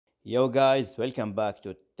Yo guys, welcome back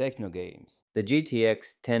to Techno Games. The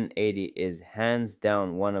GTX 1080 is hands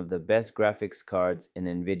down one of the best graphics cards in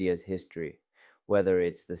Nvidia's history, whether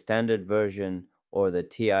it's the standard version or the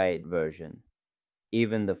Ti version.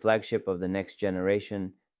 Even the flagship of the next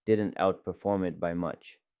generation didn't outperform it by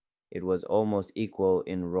much. It was almost equal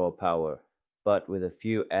in raw power, but with a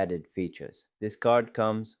few added features. This card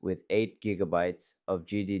comes with 8 gigabytes of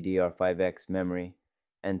GDDR5X memory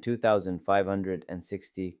and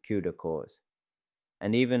 2560 CUDA cores.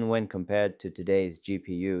 And even when compared to today's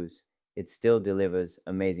GPUs, it still delivers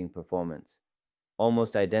amazing performance,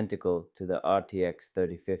 almost identical to the RTX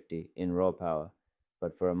 3050 in raw power,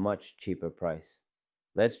 but for a much cheaper price.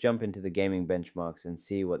 Let's jump into the gaming benchmarks and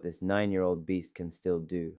see what this 9-year-old beast can still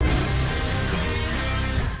do.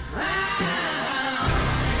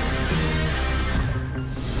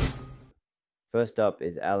 First up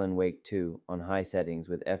is Alan Wake 2 on high settings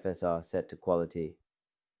with FSR set to quality.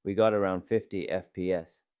 We got around 50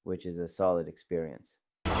 FPS, which is a solid experience.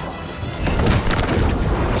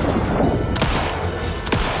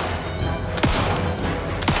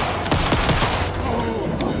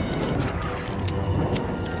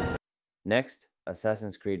 Next,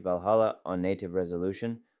 Assassin's Creed Valhalla on native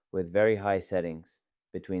resolution with very high settings,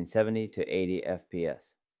 between 70 to 80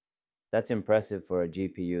 FPS. That's impressive for a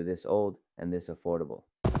GPU this old and this affordable.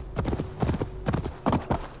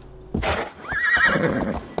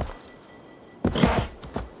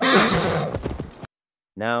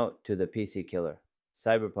 Now to the PC killer,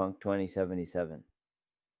 Cyberpunk 2077.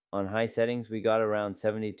 On high settings, we got around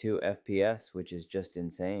 72 FPS, which is just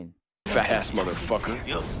insane. Fat ass motherfucker.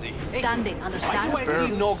 Standing, understand? You ain't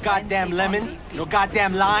seen no goddamn lemons, no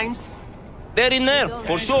goddamn limes. They're in there,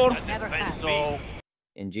 for sure. Never have. So,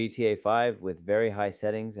 In GTA 5, with very high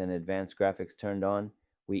settings and advanced graphics turned on,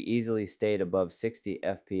 we easily stayed above 60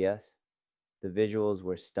 FPS. The visuals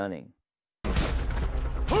were stunning.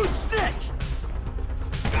 who snitched?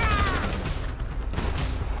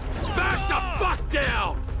 Back the fuck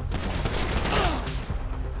down!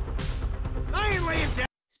 I ain't laying down.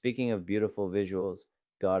 Speaking of beautiful visuals,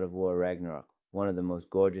 God of War Ragnarok, one of the most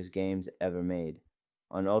gorgeous games ever made.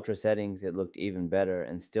 On ultra settings, it looked even better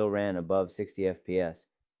and still ran above 60 FPS,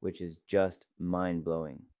 which is just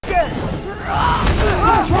mind-blowing. I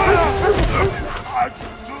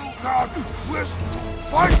do not wish to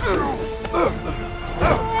fight you!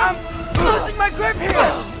 I'm losing my grip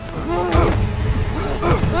here.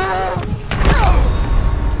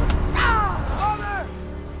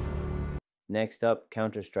 Next up,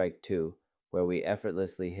 Counter-Strike 2, where we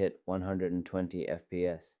effortlessly hit 120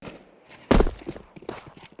 FPS.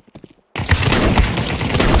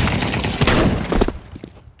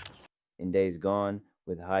 In Days Gone,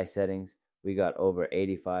 with high settings, we got over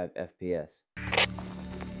 85 FPS.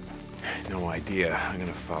 No idea. I'm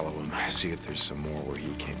gonna follow him, see if there's some more where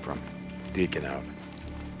he came from. Deacon out.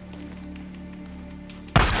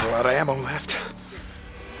 Not a lot of ammo left.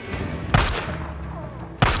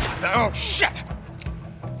 Oh, shit!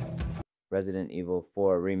 Resident Evil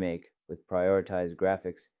 4 Remake, with prioritized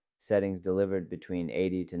graphics, settings delivered between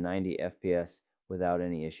 80 to 90 FPS without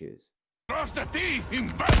any issues.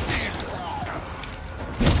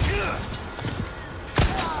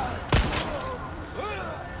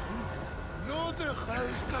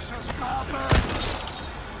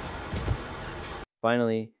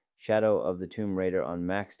 Finally, Shadow of the Tomb Raider on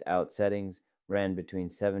maxed out settings ran between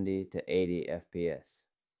 70 to 80 FPS.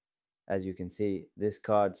 As you can see, this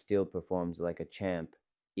card still performs like a champ,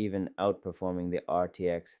 even outperforming the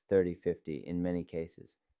RTX 3050 in many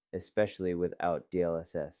cases, especially without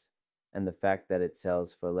DLSS. And the fact that it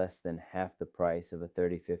sells for less than half the price of a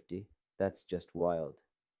 3050, that's just wild.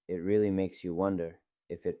 It really makes you wonder,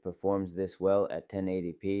 if it performs this well at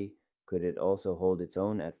 1080p, could it also hold its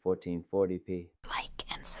own at 1440p? Like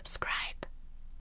and subscribe.